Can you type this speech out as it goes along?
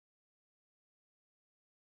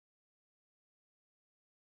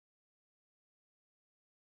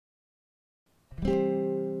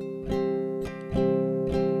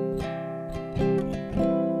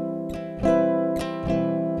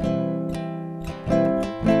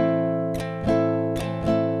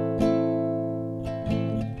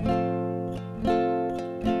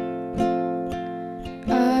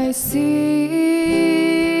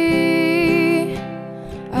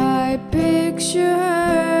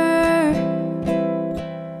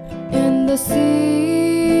the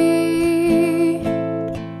sea.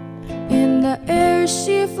 In the air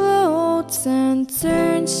she floats, and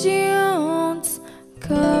turns she owns,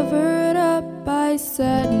 covered up by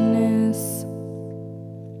sadness.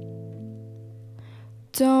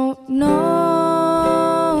 Don't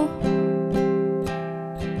know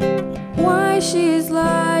why she's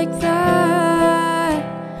like that.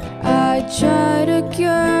 I try to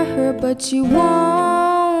cure her, but she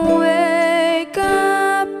won't wake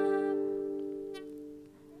up.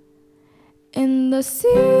 In the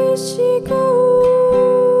sea she goes.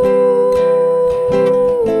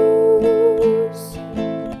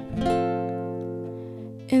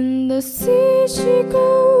 In the sea she goes.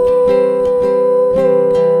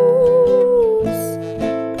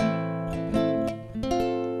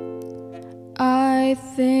 I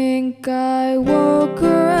think I woke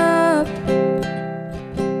her up.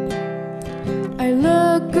 I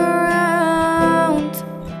look around,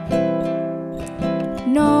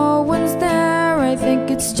 no one's there. I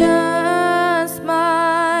think it's just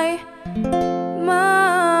my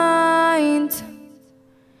mind.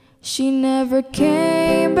 She never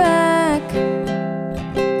came back,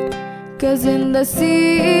 'cause in the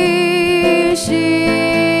sea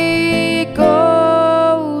she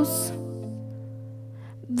goes.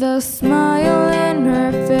 The smile in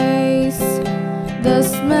her face, the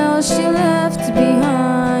smell she left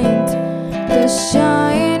behind, the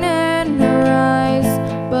shine in her eyes,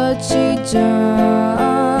 but she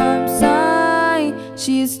jumps high.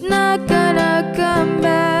 She's not gonna come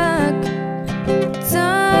back.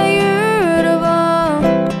 Tired of all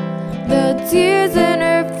the tears in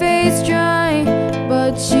her face dry,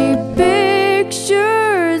 but she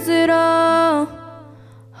pictures it all.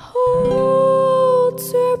 Holds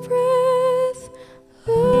her breath,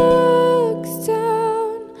 looks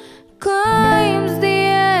down, climbs the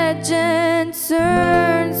edge and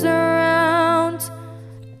turns around,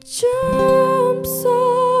 jumps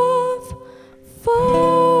off,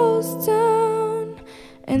 falls down,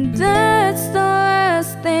 and that's the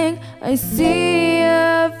last thing I see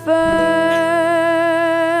of her.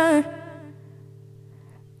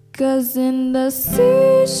 'Cause in the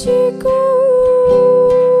sea she goes.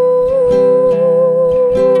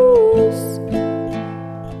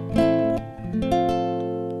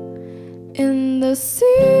 In the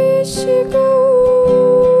sea she goes.